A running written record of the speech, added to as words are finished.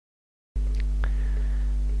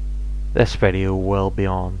This video will be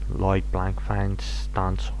on Lloyd Blankfein's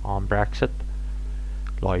stance on Brexit.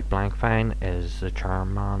 Lloyd Blankfein is the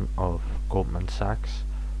chairman of Goldman Sachs,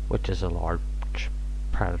 which is a large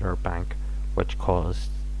predator bank which caused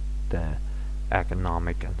the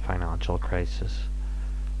economic and financial crisis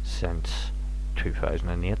since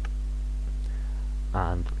 2008.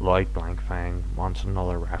 And Lloyd Blankfein wants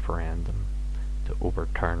another referendum to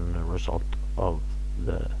overturn the result of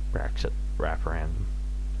the Brexit referendum.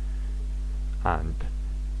 And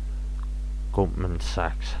Goldman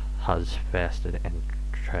Sachs has vested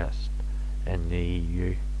interest in the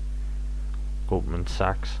EU. Goldman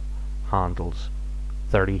Sachs handles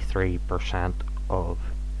 33% of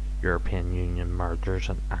European Union mergers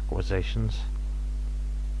and acquisitions,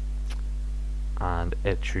 and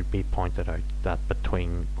it should be pointed out that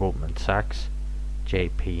between Goldman Sachs,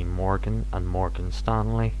 JP Morgan and Morgan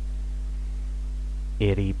Stanley,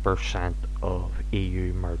 80% of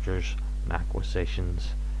EU mergers and acquisitions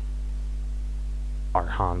are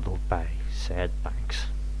handled by said banks.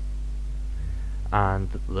 And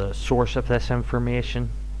the source of this information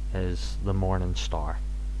is the Morning Star.